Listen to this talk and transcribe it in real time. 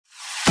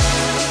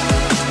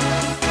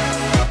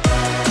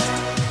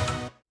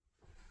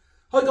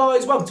Hi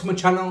guys, welcome to my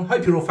channel.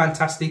 Hope you're all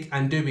fantastic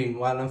and doing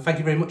well, and thank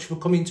you very much for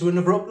coming to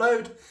another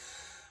upload.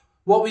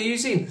 What we're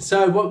using,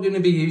 what we're going to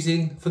be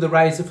using for the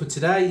razor for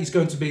today is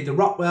going to be the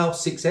Rockwell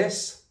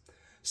 6S,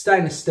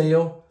 stainless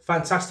steel,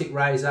 fantastic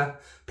razor.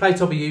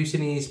 Plate I'll be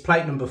using is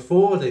plate number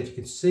 4, I don't know if you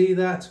can see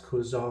that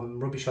because I'm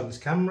rubbish on this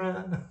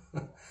camera.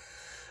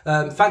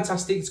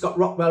 Fantastic, it's got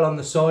Rockwell on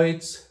the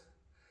sides,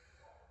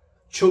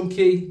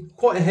 chunky,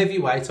 quite a heavy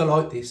weight, I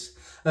like this.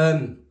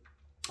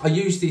 I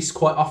use this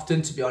quite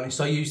often, to be honest.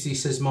 I use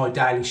this as my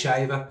daily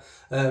shaver.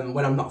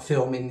 When I'm not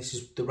filming, this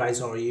is the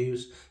razor I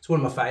use. It's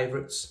one of my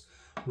favourites.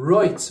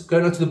 Right,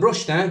 going on to the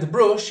brush now. The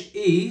brush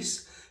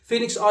is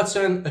Phoenix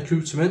Artisan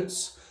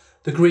Accoutrements,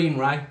 the green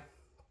ray.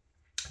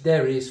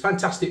 There it is,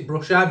 fantastic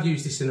brush. I've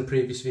used this in a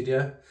previous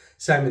video.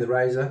 Same with the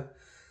razor.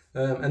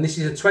 And this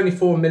is a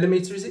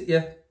 24mm, is it?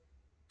 Yeah,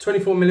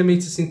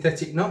 24mm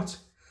synthetic knot.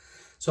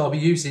 So I'll be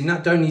using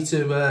that. Don't need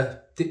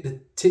to dip the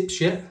tips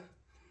yet.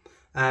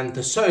 And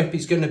the soap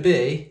is going to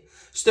be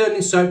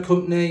Stirling Soap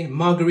Company,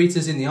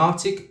 Margraties in the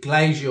Arctic,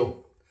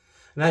 Glacial.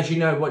 And as you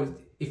know,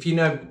 if you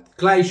know,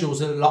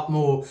 Glacial's a lot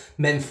more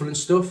menthol and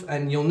stuff,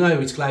 and you'll know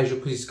it's Glacial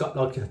because he's got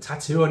like a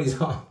tattoo on his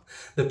arm,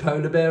 the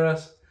polar bear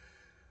has.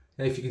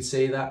 If you can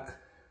see that.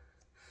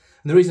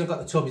 And the reason I've got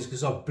the tub is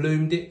because I've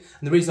bloomed it.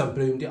 And the reason I've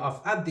bloomed it,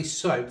 I've had this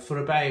soap for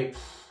about,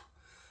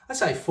 I'd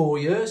say 4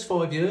 years,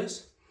 5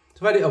 years.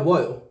 So I've had it a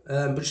while,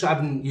 but just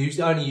haven't used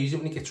it. I only use it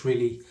when it gets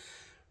really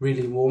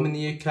warm in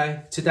the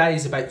UK. Today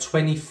is about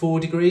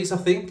 24 degrees, I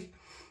think.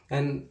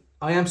 And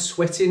I am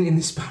sweating in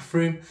this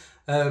bathroom.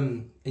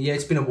 Yeah,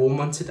 it's been a warm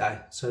one today.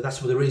 So that's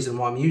the reason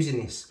why I'm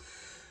using this.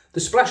 The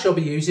splash I'll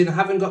be using, I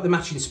haven't got the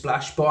matching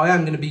splash, but I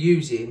am going to be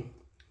using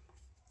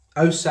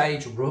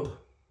Osage Rub.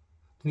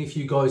 I don't know if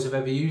you guys have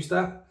ever used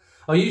that.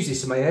 I use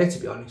this in my hair, to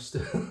be honest.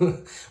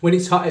 When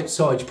it's hot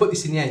outside, you put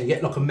this in the hair and you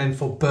get like a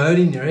menthol burn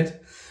in your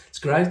head. It's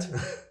great.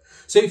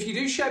 So if you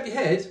do shave your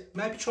head,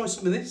 maybe try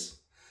some of this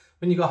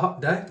when you got a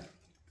hot day.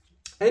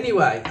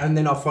 Anyway, and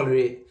then I'll follow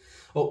it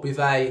up with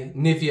a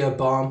Nivea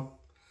balm.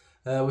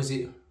 Was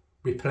it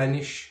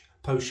Replenish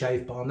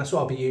post-shave balm? That's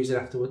what I'll be using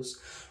afterwards.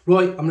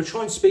 Right, I'm going to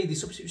try and speed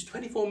this up. So it was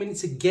 24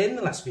 minutes again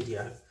the last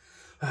video.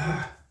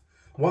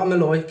 What am I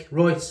like?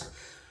 Right,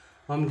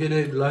 I'm going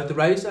to load the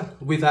razor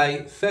with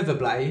a feather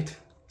blade,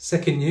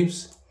 second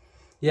use.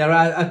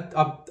 Yeah,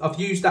 I've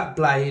used that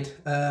blade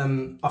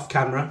off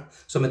camera,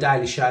 so I'm a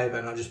daily shaver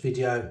and I just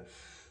video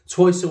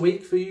twice a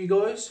week for you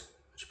guys.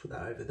 Just put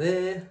that over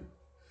there.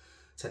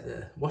 Take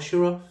the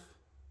washer off.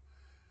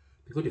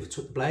 Be good if I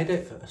took the blade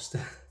out first.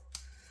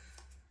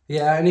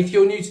 Yeah, and if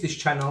you're new to this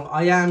channel,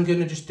 I am going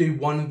to just do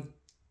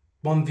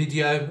one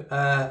video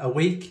a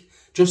week,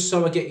 just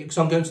so I get you, because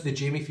I'm going to the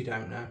gym if you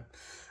don't know.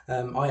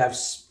 I have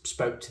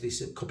spoke to this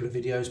a couple of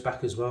videos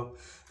back as well,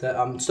 that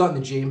I'm starting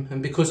the gym,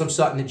 and because I'm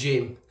starting the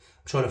gym,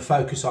 I'm trying to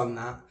focus on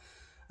that.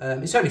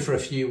 It's only for a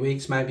few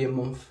weeks, maybe a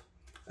month.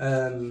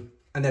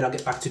 And then I'll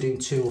get back to doing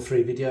 2 or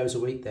 3 videos a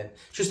week then.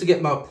 Just to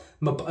get my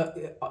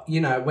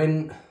you know,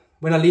 when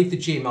I leave the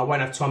gym, I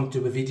won't have time to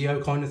do a video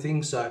kind of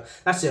thing. So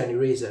that's the only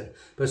reason.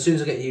 But as soon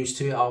as I get used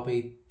to it, I'll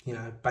be, you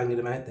know, banging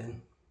them out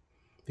then.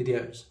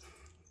 Videos.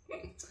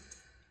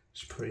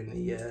 Just put in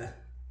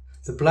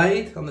the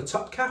blade on the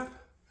top cap.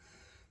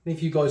 And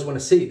if you guys want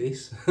to see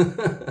this.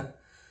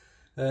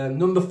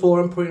 Number 4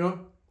 I'm putting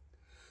on.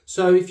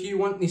 So if you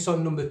want this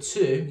on number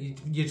 2,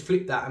 you'd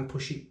flip that and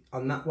push it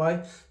on that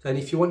way. And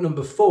if you want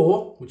number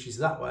 4, which is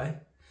that way,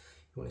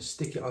 you want to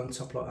stick it on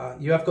top like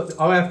that. You have got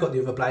I have got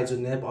the other blades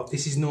on there, but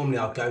this is normally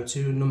our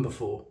go-to, number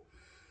 4.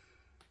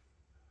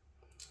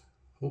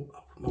 Oh,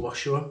 I'll put my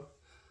washer on.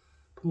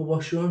 Put my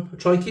washer on. I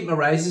try and keep my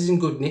razors in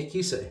good nick,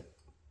 you see.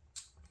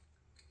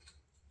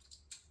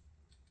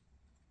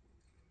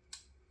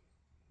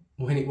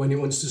 When it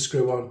wants to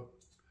screw on.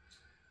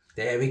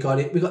 There, we got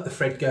it. We got the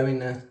thread going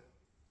there.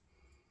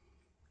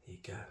 There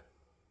you go.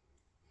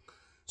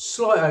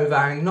 Slight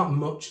overhang, not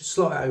much.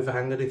 Slight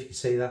overhang, I don't know if you can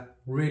see that.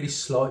 Really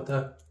slight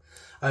though.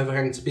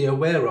 Overhang to be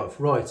aware of.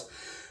 Right.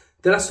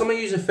 The last time I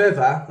used a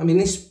feather, I mean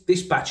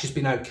this batch has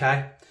been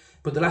okay,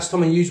 but the last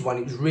time I used one,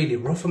 it was really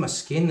rough on my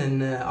skin,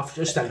 and I've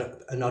just had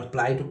an odd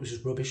blade, which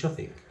is rubbish, I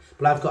think.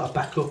 But I've got a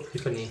backup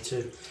if I need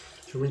to.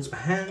 So rinse my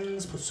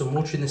hands, put some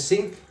water in the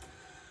sink.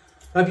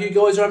 Hope you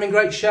guys are having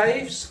great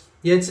shaves.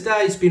 Yeah,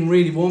 today's been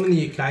really warm in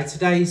the UK.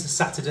 Today is a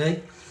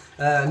Saturday,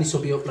 and this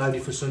will be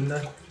uploaded for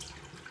Sunday.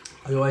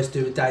 I always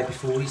do a day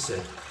before, you see.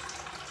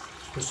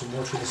 Just put some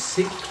water in the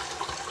sink.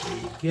 There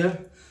you go.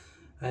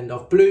 And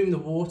I've bloomed the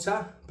water.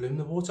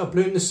 I've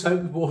bloomed the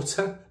soap with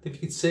water, if you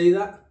can see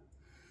that.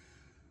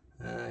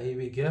 Here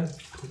we go.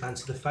 Put that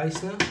to the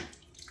face now.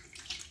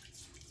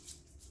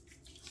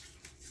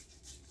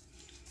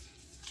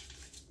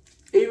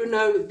 Even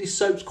though this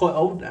soap's quite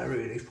old now,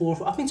 really.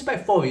 I think it's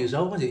about 5 years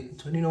old, was it?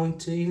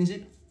 2019, is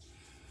it?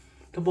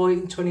 I bought it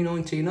in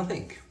 2019, I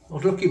think. I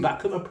was looking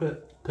back at my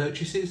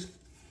purchases.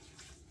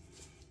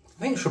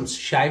 I think it's from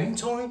shaving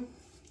time.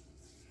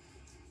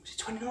 Was it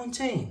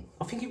 2019?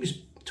 I think it was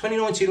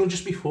 2019 or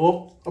just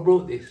before I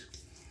brought this.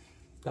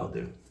 That'll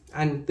do.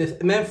 And the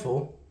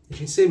menthol You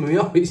can see my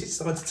eyes, it's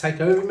starting to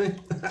take over me.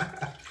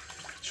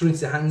 Just rinse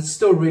the hands,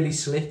 still really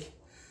slick.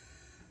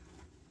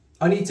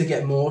 I need to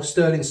get more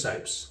Stirling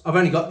soaps. I've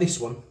only got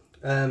this one,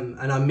 and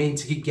I mean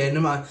to keep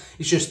getting them.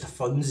 It's just the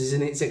funds,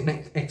 isn't it? It's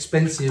an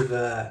expensive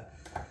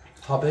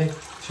hobby.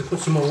 Should put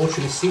some more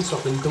water in the sink so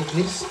I can dunk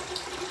this.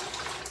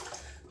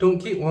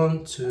 Dunk it,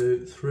 1,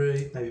 2,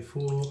 3, maybe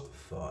 4,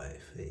 5.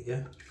 There you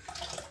go.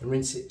 And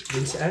rinse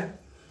it out.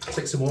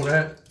 Take some water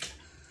out.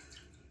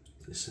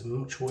 Get as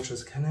much water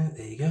as I can out.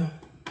 There you go.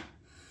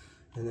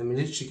 And then we're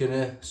literally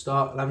gonna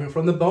start laving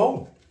from the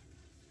bowl.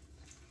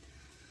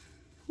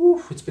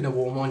 Oof, it's been a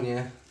warm one,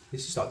 yeah.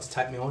 This is starting to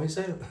take my eyes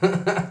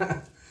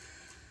out.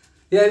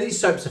 Yeah, these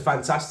soaps are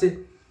fantastic.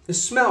 The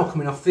smell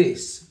coming off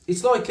this,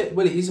 it's like,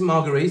 well, it is a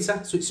margarita,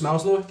 that's what it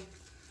smells like.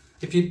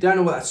 If you don't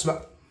know what that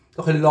smells,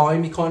 like a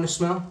limey kind of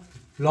smell.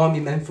 Limey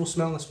menthol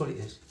smell, that's what it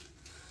is.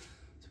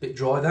 It's a bit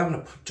dry there. I'm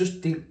going to just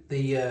dip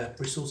the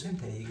bristles in.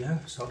 There you go.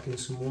 Start getting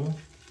some more. A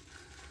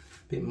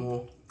bit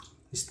more.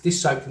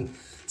 This soap can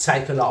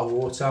take a lot of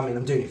water. I mean,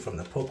 I'm doing it from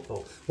the puck,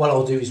 but what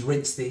I'll do is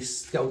rinse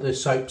this, get all the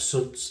soap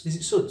suds. Is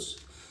it suds?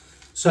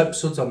 Soap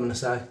suds, I'm going to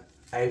say,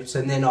 out,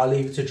 and then I'll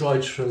leave it to dry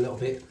just for a little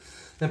bit.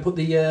 Then put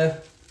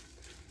the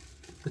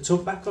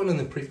tub back on and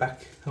then put it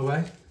back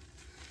away.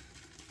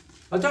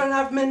 I don't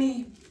have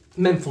many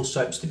menthol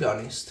soaps, to be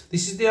honest.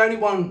 This is the only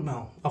one,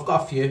 well, I've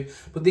got a few,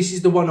 but this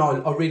is the one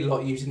I really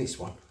like using, this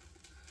one.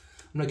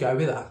 I'm going to go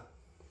with that.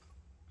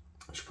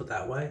 I should put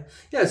that away.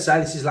 Yeah, I'd say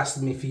this has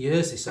lasted me for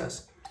years, this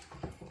has.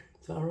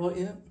 Is that alright,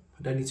 yeah?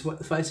 I don't need to wet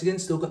the face again,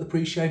 still got the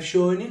pre-shave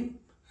shining.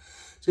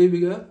 So here we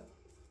go.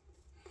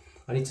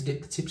 I need to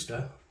dip the tips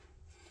though.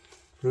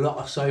 A lot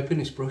of soap in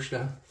this brush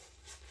though.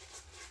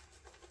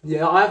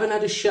 Yeah, I haven't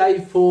had a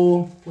shave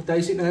for, what day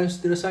is it now?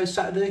 Did I say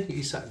Saturday? It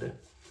is Saturday.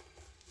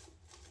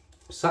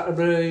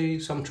 Saturday,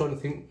 so I'm trying to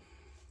think.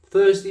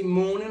 Thursday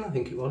morning, I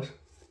think it was.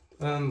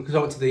 Because I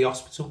went to the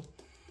hospital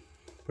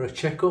for a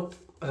checkup.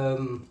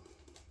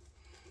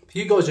 For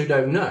you guys who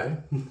don't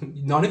know,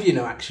 none of you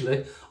know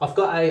actually, I've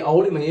got a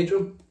hole in my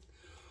eardrum.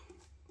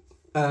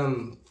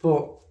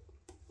 But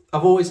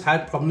I've always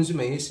had problems with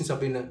my ears since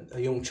I've been a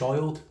young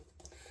child.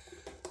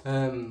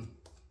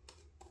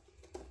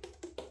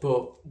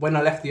 But when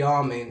I left the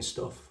army and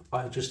stuff,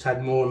 I just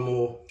had more and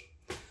more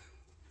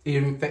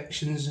ear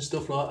infections and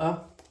stuff like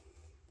that.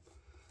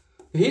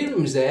 The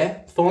hearing's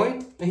there,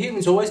 fine. The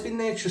hearing's always been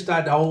there, it's just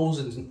had holes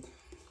and,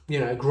 you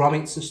know,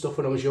 grommets and stuff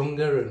when I was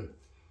younger, and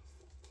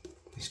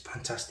it's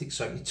fantastic,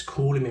 so it's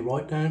cooling me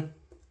right down.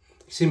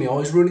 You see my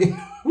eyes running.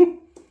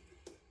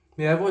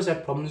 Yeah, I've always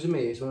had problems with my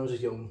ears when I was a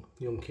young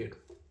kid.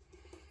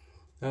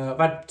 I've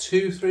had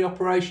 2-3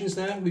 operations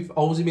now with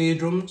holes in my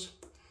eardrums.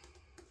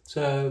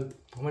 So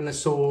when I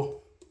saw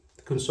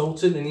the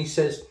consultant, and he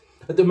says,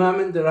 at the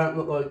moment there don't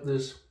look like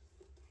there's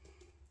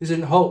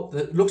a hole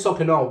that looks like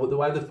an hole, but the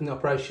way they've done the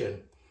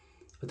operation,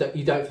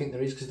 you don't think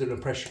there is because they're doing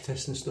a pressure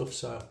test and stuff.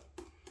 So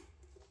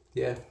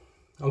yeah,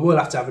 I will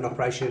have to have an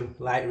operation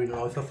later in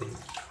life, I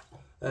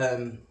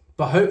think.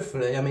 But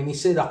hopefully, I mean, he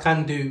said I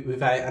can do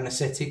without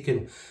anaesthetic,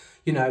 and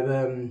you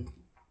know,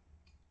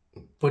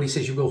 but he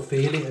says you will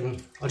feel it,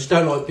 and I just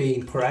don't like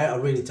being put out.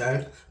 I really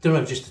don't. I don't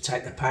know, just to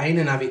take the pain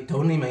and have it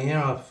done in my ear.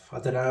 I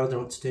don't know. I don't know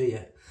what to do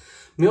yet.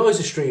 My eyes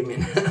are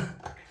streaming.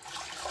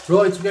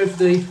 Right, we're going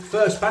for the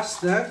first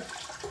pass now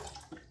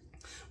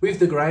with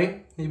the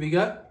grain. Here we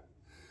go.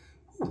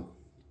 Ooh.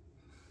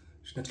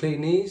 Just gonna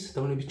clean these.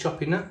 Don't want to be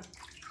chopping that.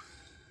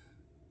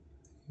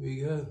 Here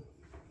we go.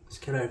 Let's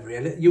get over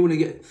here. You want to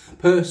get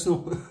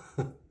personal?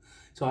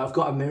 So I've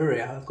got a mirror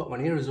here. I've got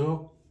one here as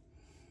well.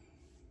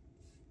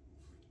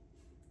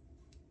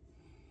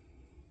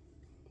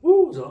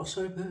 Ooh, there's a lot of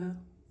soap there.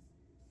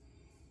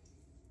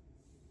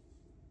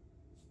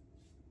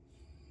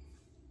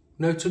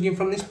 No tugging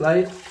from this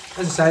blade. As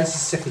I say, this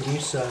is second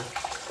use, so.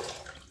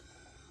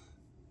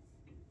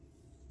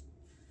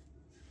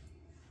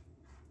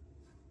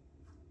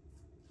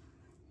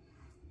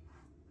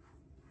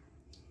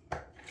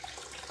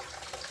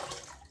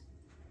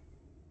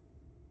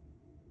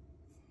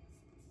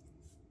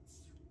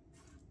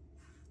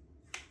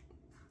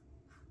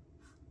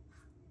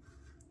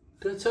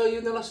 Did I tell you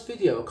in the last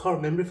video? I can't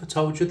remember if I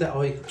told you that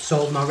I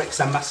sold my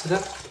Rex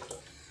Ambassador.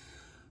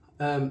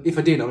 If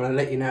I did, I'm going to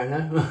let you know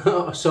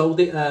now. I sold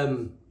it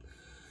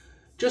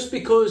just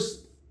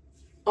because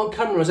on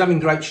camera I was having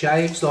great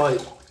shaves, like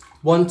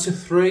 1 to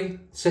 3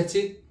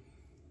 setting,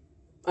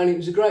 and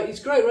it's a great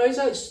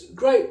razor. It's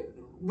great,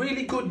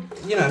 really good.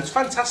 You know, it's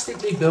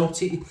fantastically built.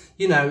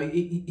 You know,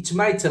 it's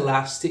made to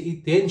last.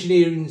 The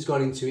engineering's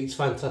gone into it. It's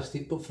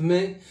fantastic, but for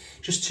me,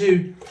 just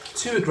too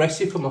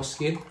aggressive for my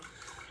skin.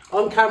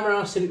 On camera,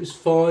 I said it was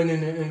fine,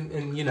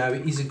 and you know,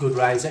 it is a good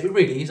razor. It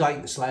really is. I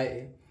ain't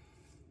slating,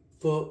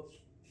 but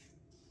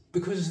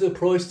because of the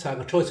price tag,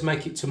 I tried to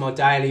make it to my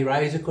daily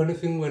razor kind of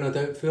thing when I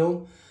don't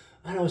film,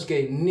 and I was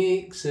getting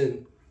nicks,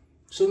 and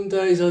some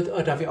days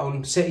I'd have it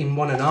on setting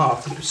 1.5,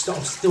 and I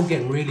was still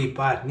getting really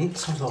bad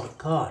nicks. I was like,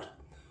 God,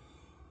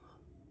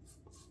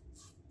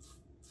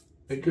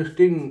 it just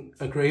didn't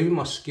agree with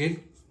my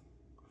skin.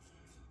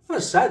 I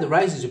must say, the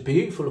razor's a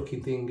beautiful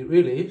looking thing, it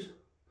really is.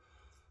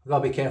 I've got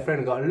to be careful,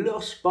 I've got a little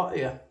spot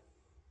here.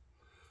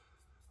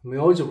 My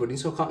eyes are running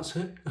so I can't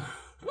see.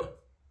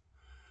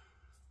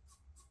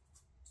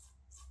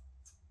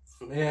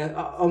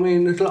 Yeah, I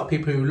mean, there's a lot of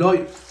people who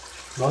love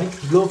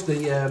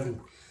the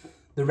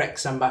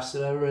Rex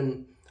Ambassador,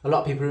 and a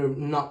lot of people who are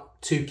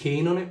not too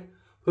keen on it.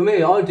 For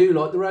me, I do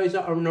like the razor,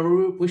 and I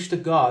wish to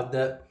God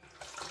that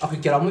I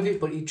could get on with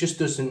it, but it just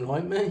doesn't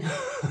like me.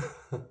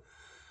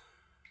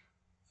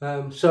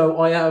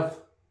 So I have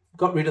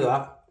got rid of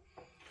that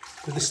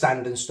with the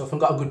stand and stuff and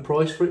got a good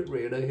price for it,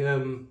 really.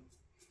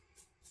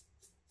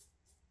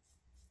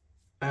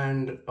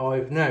 And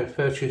I've now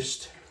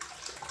purchased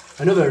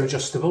another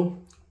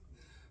adjustable,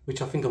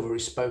 which I think I've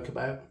already spoke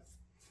about.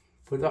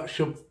 But that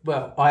should,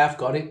 well, I have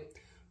got it,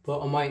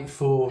 but I'm waiting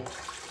for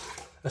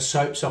a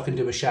soap so I can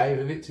do a shave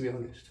of it, to be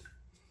honest.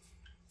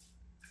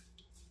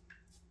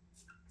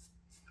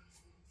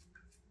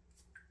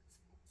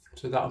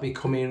 So that'll be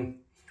coming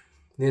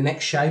in the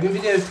next shaving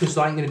video, because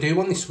I ain't going to do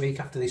one this week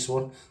after this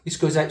one. This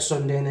goes out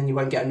Sunday, and then you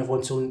won't get another one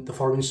until the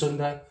following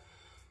Sunday.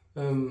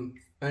 And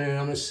then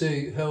I'm going to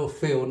see how I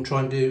feel and try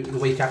and do the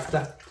week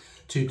after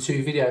two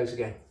videos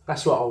again.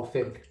 That's what I'll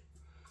think.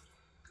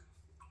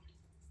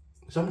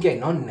 So I'm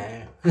getting on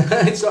now.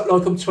 It's not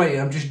like I'm 20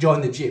 and I'm just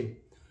joining the gym.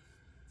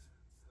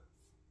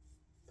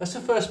 That's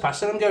the first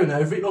pass and I'm going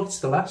over it like it's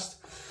the last.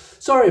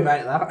 Sorry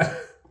about that.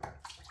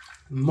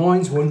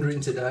 Mine's wandering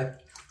today.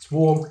 It's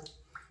warm.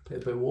 Put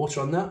a bit of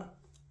water on that.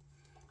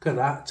 Look at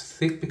that. It's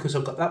thick because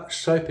I've got that much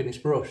soap in this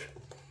brush.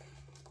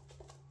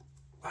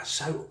 That's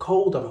so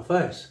cold on my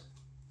face.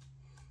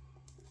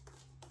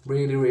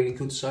 Really, really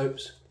good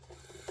soaps.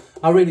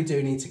 I really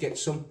do need to get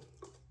some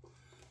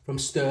from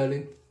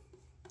Stirling.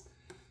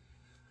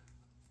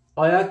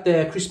 I had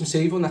their Christmas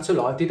Eve one, that's a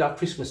lie, I did have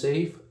Christmas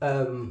Eve.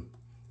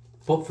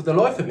 But for the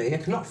life of me, I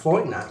cannot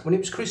find that. When it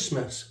was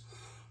Christmas,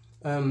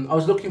 I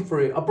was looking for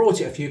it. I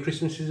brought it a few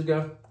Christmases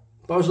ago,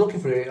 but I was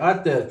looking for it. I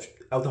had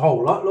the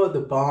whole lot, like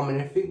the balm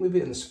and everything with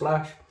it and the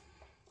splash.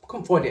 I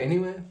couldn't find it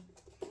anywhere.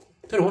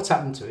 Don't know what's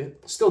happened to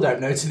it. Still don't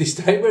know to this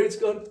day where it's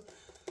gone.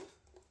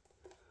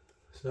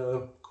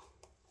 So,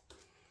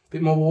 a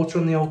bit more water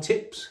on the old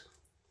tips.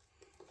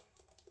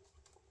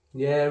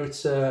 Yeah,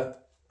 it's a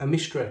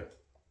mystery.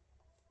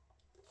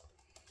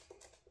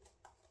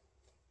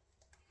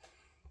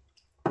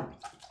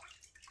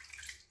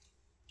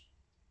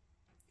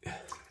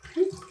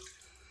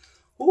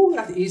 Oh,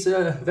 that is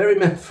very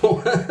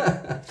menthol.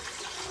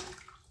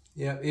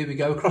 Yeah, here we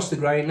go, across the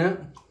grain now.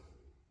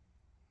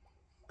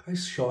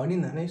 It's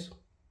shining, that is. I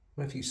don't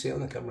know if you can see it on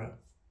the camera.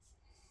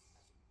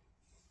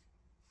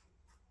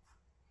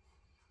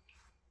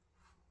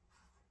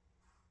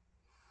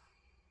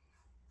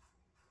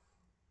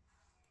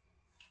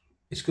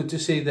 It's good to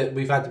see that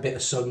we've had a bit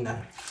of sun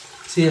now.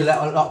 See a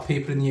lot of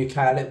people in the UK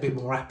a little bit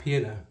more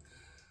happier now.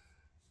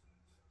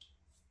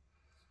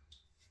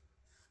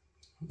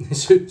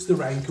 As soon as the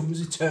rain comes,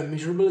 it turns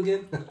miserable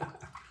again.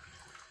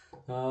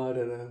 Oh, I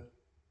don't know.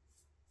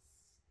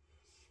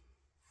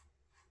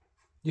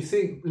 You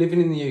think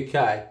living in the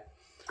UK,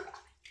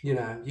 you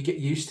know, you get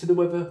used to the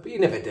weather, but you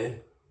never do.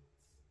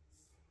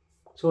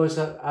 It's always,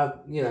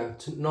 you know,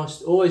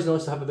 always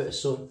nice to have a bit of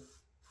sun.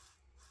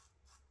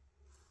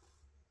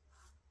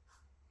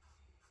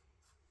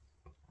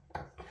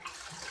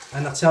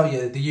 And I tell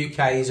you, the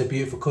UK is a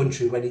beautiful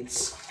country when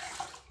it's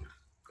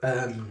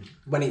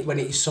when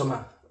it is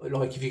summer.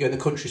 Like if you go to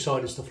the countryside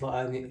and stuff like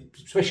that, and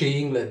especially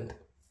England,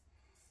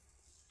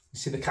 you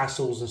see the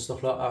castles and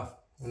stuff like that,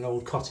 and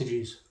old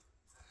cottages.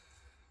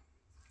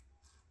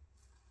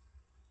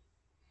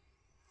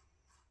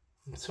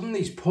 Some of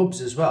these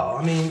pubs as well.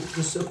 I mean,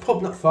 there's a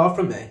pub not far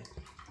from me.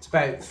 It's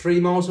about 3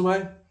 miles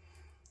away,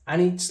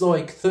 and it's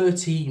like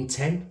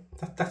 13.10.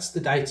 That's the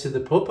date of the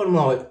pub. And I'm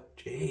like,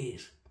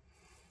 jeez.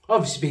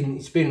 Obviously,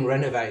 it's been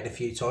renovated a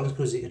few times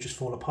because it had just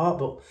fallen apart,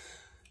 but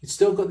it's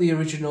still got the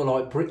original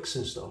like bricks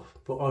and stuff.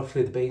 But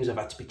hopefully the beams have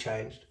had to be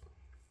changed.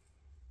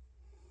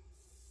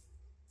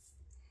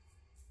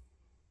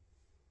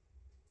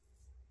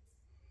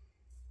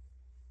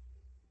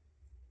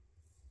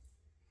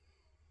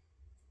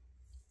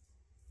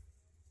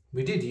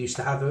 We used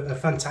to have a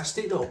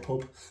fantastic little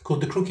pub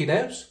called the Crooked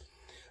House.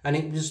 And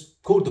it was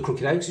called the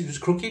Crooked House. It was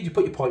crooked, you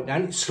put your point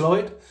down, it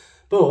slide.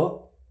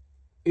 But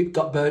it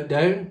got burnt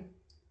down.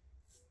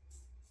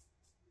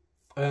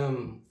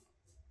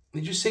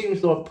 It just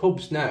seems like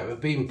pubs now are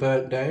being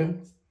burnt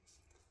down.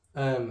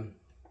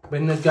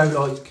 When they go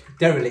like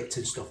derelict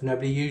and stuff,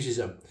 nobody uses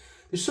them.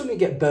 There's something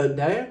get burnt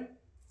down.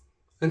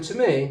 And to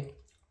me,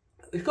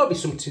 there's got to be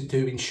something to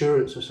do with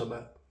insurance or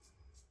something.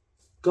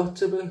 Got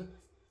to be.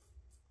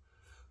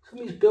 Some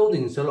of these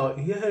buildings are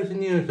like years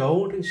and years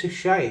old. It's a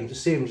shame to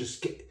see them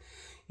just get,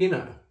 you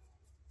know.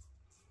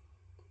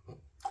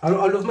 I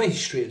love my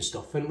history and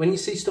stuff. And when you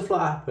see stuff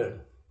like that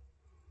happen,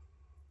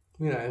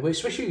 you know,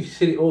 especially if you've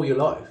seen it all your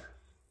life.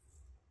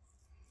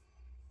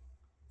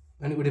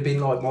 And it would have been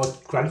like my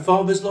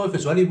grandfather's life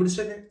as well, he would have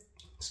seen it.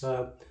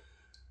 So,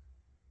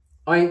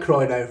 I ain't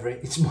crying over it.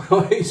 It's my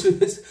eyes with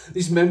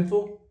this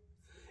menthol.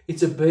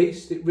 It's a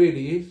beast, it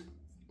really is.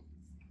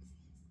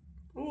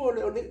 Oh, a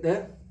little nip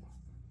there.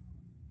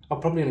 I'm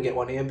probably going to get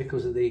one here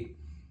because of the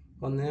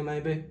one there,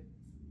 maybe.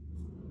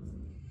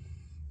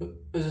 But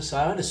as I say,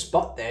 I had a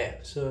spot there,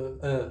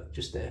 so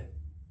just there.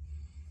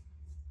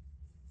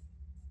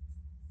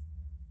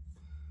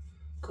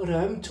 God,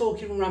 I'm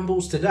talking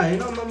rambles today,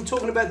 and I'm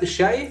talking about the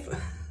shave.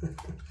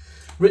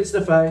 Rinse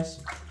the face.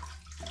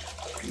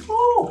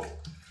 Oh!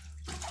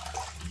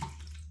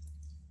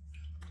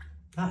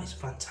 That is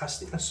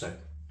fantastic, that soap.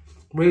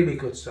 Really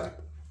good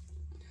soap.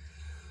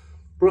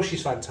 Brush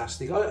is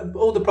fantastic.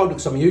 All the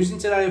products I'm using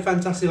today are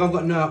fantastic. I've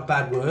got no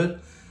bad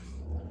word.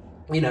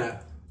 You know,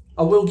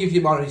 I will give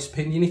you my honest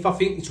opinion. If I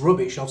think it's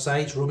rubbish, I'll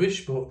say it's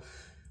rubbish. But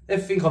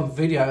everything on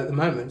video at the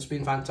moment's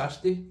been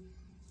fantastic.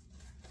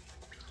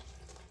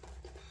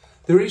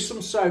 There is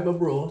some soap I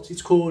brought.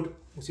 It's called,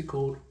 what's it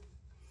called?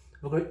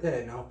 I've got it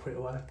there now, I'll put it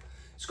away.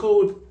 It's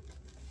called,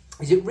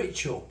 is it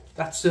Ritual?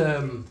 That's sort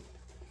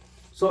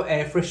of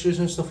air fresheners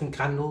and stuff and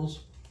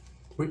candles.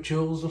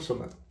 Rituals or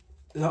something.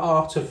 The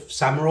Art of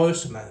Samurai or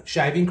something.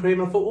 Shaving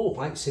cream. I thought, oh,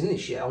 I ain't seen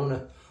this yet. I want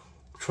to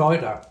try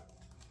that.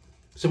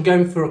 So I'm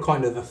going for a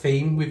kind of a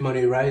theme with my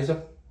new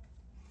razor.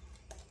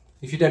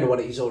 If you don't know what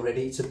it is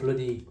already, it's a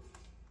bloody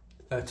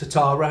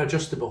Tatara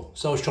adjustable.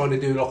 So I was trying to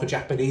do like a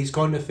Japanese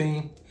kind of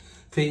theme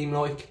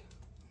like.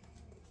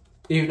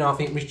 Even though I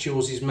think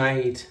Rituals is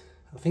made,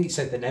 I think it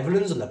said the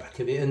Netherlands on the back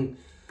of it, and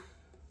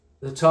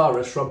the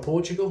Tatara's from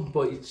Portugal,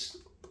 but it's,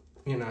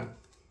 you know.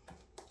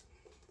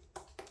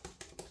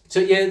 So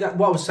yeah,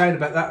 what I was saying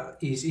about that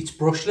is it's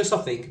brushless,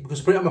 I think,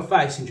 because I put it on my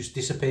face and just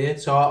disappeared.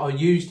 So I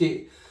used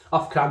it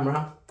off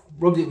camera,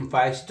 rubbed it on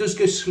my face. It does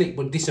go slick,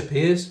 but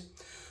disappears.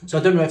 So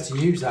I don't know how to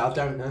use that. I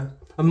don't know.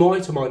 I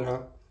might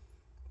not.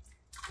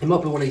 It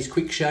might be one of these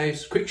quick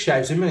shaves. Quick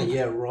shaves, isn't it?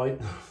 Yeah, right.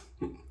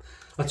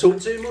 I talk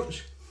too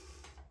much.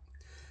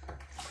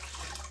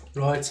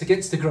 Right,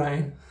 against the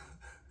grain.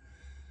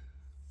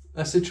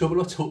 That's the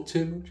trouble. I talk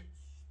too much.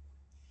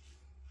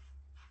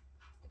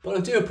 But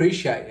I do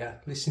appreciate you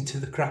listening to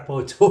the crap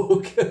I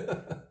talk.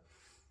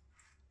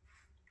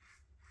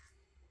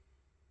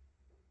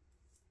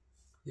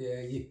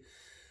 Yeah,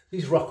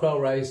 these Rockwell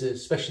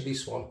razors, especially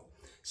this one,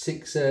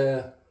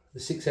 the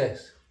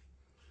 6S,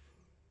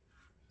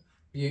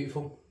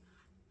 beautiful.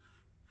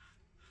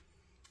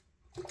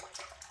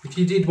 If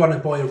you did want to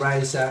buy a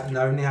razor and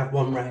only have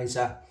one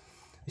razor,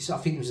 I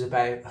think it was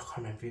about, I can't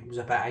remember, it was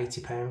about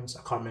 £80,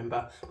 I can't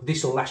remember. But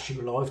this will last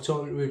you a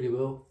lifetime, it really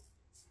will.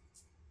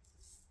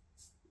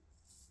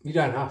 You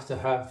don't have to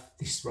have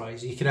this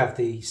razor. You can have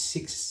the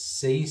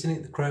 6Cs in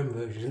it, the chrome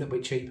version, a little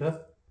bit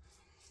cheaper.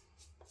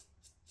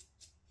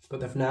 But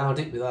they've nailed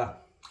it with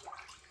that.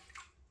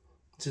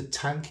 It's a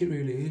tank, it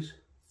really is.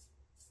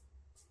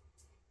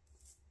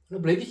 I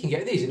believe you can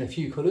get these in a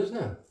few colours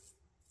now.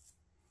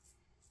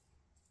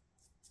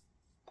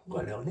 I've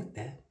got a little nip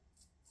there.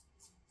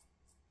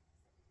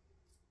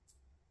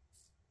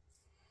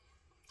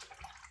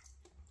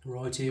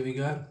 Right, here we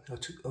go. I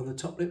took on the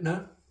top lip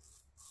now.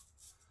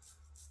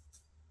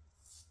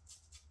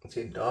 It's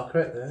getting dark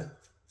right there.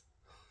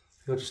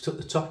 I just took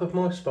the top of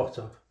my spot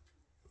off.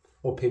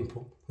 Or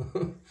pimple.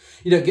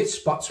 You don't get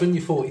spots when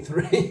you're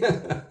 43.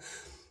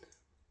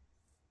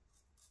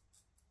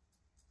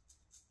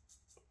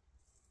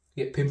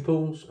 You get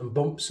pimples and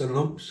bumps and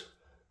lumps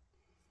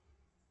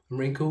and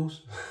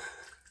wrinkles.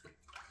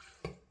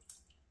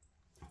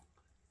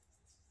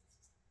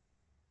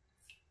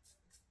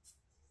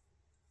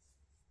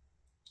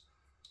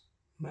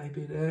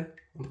 Maybe there.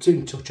 I'm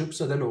doing touch-ups,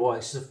 I don't know why.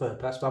 This is a third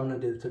pass, but I'm going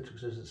to do the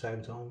touch-ups at the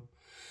same time.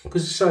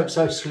 Because it's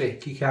so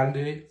slick, you can do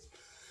it.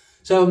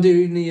 So I'm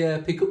doing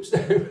the pickups now.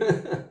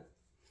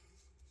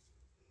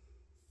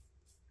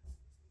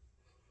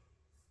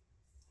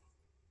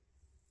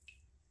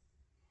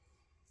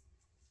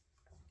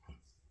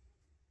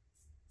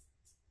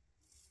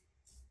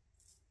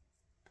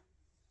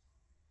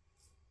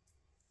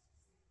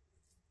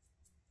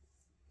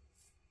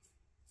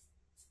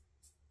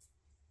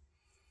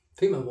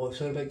 I think my wife's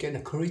talking about getting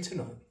a curry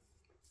tonight.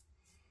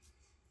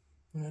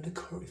 I had a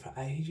curry for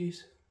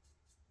ages.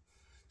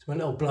 It's my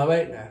little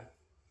blowout now.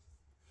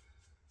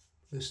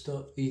 Let's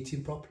start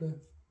eating properly.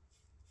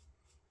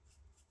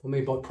 What I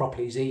mean by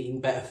properly is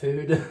eating better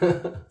food.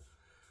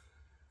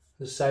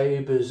 The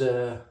Sabres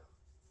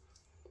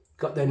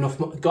got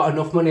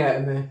enough money out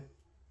of me.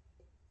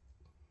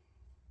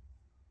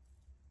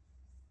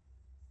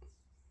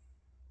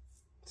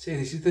 See,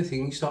 this is the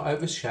thing, you start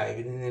over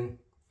shaving and then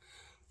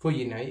before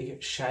you know it, you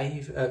get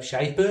shave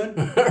burn,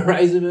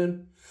 razor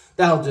burn.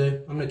 That'll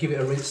do. I'm going to give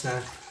it a rinse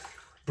now.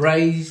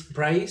 Brace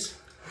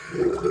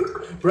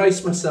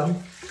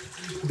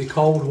myself. It'll be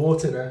cold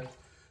water now.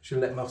 Should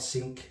let my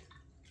sink.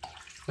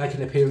 Make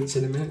an appearance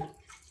in a minute.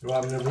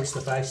 Right, I'm going to rinse the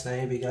face now.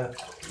 Here we go.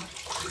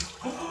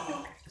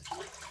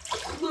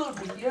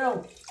 Bloody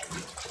hell.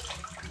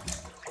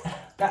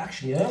 That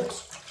actually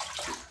hurts.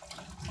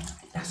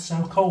 That's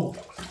so cold.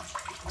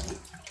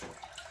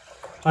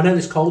 I know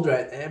there's colder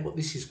out there, but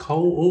this is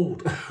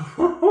cold.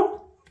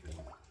 I'll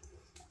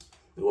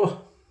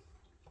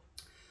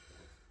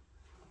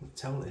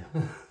tell you.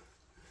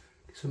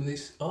 some of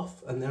this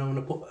off, and then I'm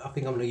gonna put, I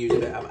think I'm gonna use a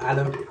bit of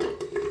alum.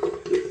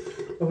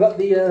 I've got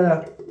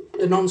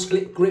the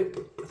non-slip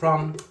grip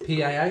from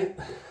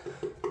PA8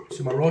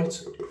 to my right.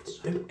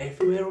 So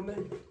everywhere on there.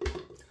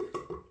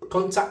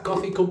 Contact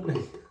Coffee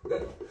Company.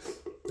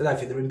 I don't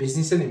think they're in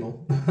business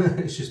anymore.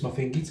 It's just my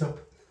thingy top.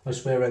 I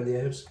just wear around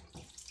the house.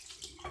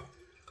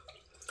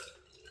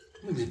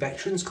 It's a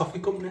Veterans Coffee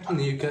Company in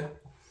the UK.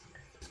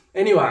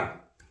 Anyway,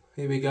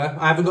 here we go.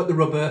 I haven't got the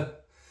rubber,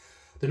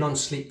 the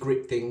non-slip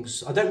grip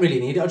things. I don't really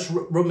need it. I just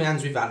rub my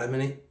hands with alum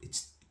and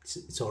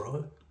it's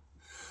alright.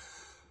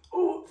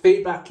 Oh,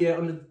 feedback here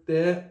under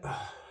there.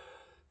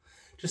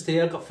 Just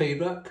here, I've got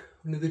feedback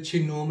under the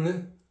chin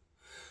normally.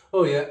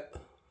 Oh yeah.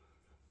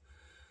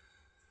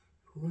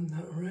 Run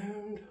that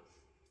around.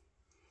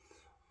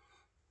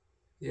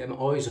 Yeah, my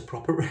eyes are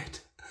proper red.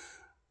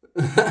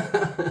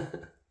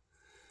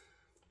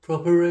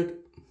 Proper red.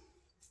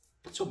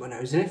 It's up my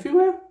nose and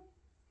everywhere.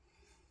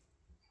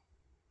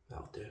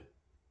 That'll do.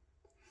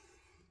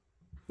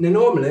 Now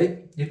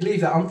normally, you'd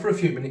leave that on for a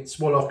few minutes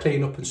while I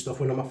clean up and stuff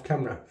when I'm off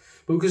camera.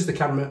 But because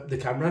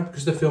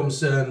because the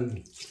film's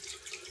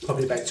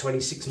probably about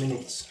 26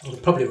 minutes, or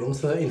probably around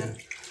 30 now,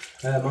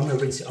 I'm going to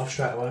rinse it off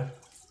straight away.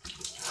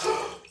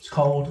 It's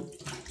cold.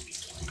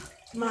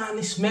 Man,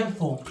 this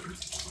menthol,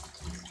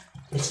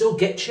 it still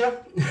gets you.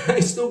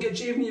 It still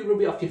gets you even when you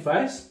rub it off your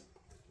face.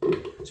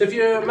 So if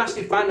you're a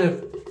massive fan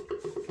of,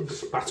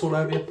 spat all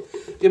over you.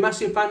 If you're a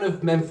massive fan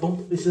of menthol,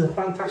 this is a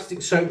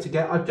fantastic soap to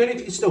get. I don't know if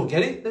you can still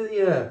get it,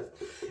 the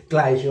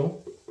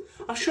Glacial.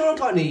 I'm sure I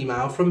got an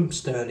email from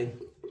Stirling,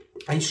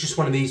 and it's just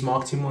one of these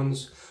marketing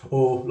ones,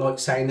 or like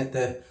saying that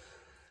the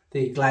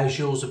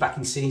Glacials are back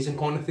in season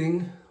kind of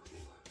thing.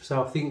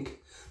 So I think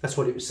that's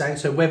what it was saying.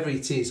 So whether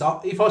it is,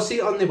 if I see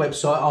it on the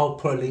website, I'll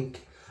put a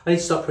link. I need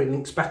to start putting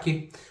links back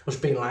in. I was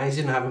being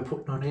lazy and I haven't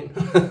put none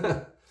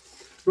in.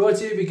 Right,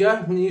 here we go.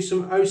 I'm going to use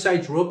some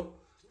Osage Rub.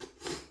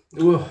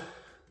 Ugh.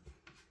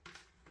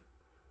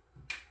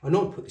 I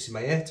know I put this in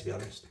my hair, to be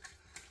honest.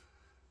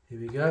 Here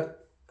we go.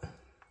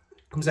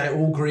 Comes out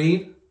all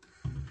green.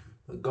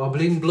 Like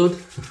goblin blood.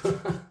 I'm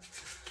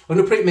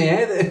going to print my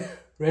hair then.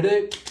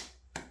 Ready?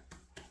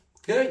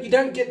 You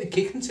don't get the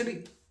kick until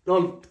it,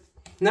 like,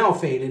 now I'm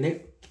feeling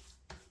it.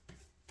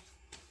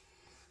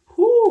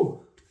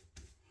 Whoo!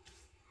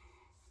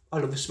 I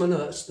love the smell of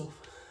that stuff.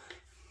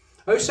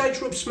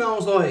 Osage Rub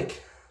smells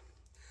like,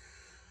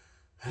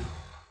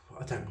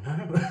 I don't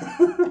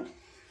know.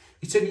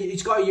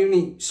 It's got a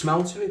unique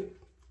smell to it.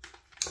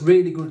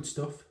 Really good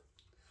stuff.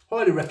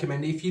 Highly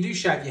recommend it. If you do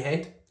shave your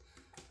head,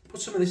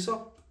 put some of this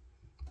on.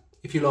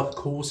 If you like a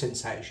cool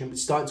sensation, but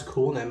it's starting to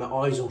cool now, my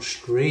eyes all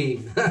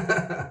stream.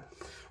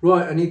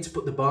 Right, I need to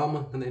put the balm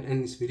on and then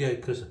end this video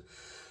because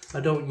I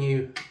don't want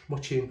you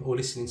watching or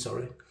listening,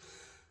 sorry,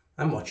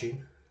 and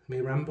watching me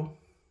ramble.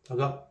 I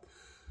got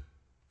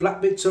black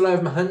bits all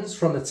over my hands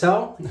from the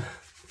towel.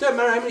 Don't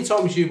matter how many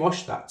times you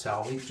wash that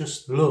towel, it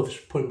just loves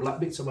putting black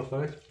bits on my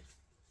face.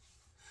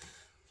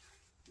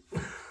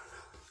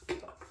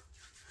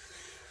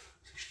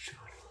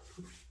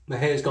 My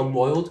hair's gone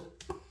wild.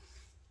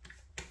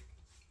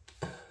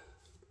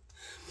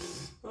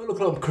 Oh, look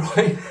like I'm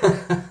crying.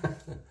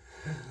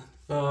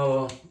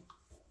 Oh.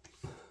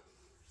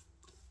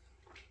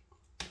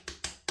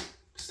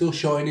 Still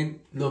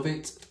shining, love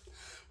it.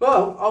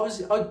 Well,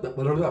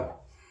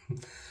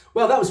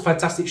 well, that was a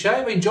fantastic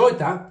shave. I enjoyed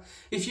that.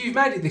 If you've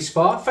made it this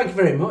far, thank you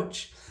very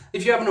much.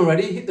 If you haven't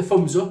already, hit the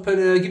thumbs up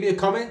and give me a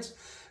comment.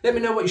 Let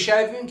me know what you're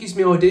shaving, gives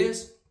me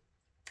ideas.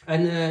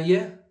 And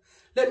yeah,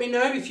 let me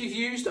know if you've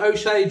used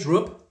Osage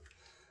Rub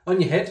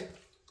on your head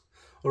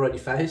or on your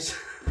face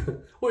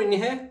or in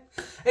your hair.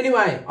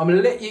 Anyway, I'm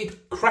going to let you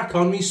crack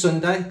on me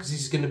Sunday because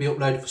this is going to be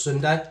uploaded for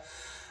Sunday.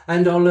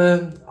 And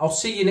I'll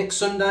see you next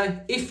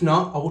Sunday. If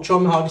not, I will try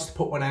my hardest to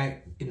put one out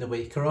in the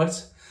week,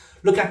 alright?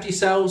 Look after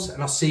yourselves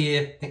and I'll see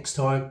you next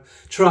time.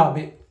 Try a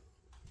bit.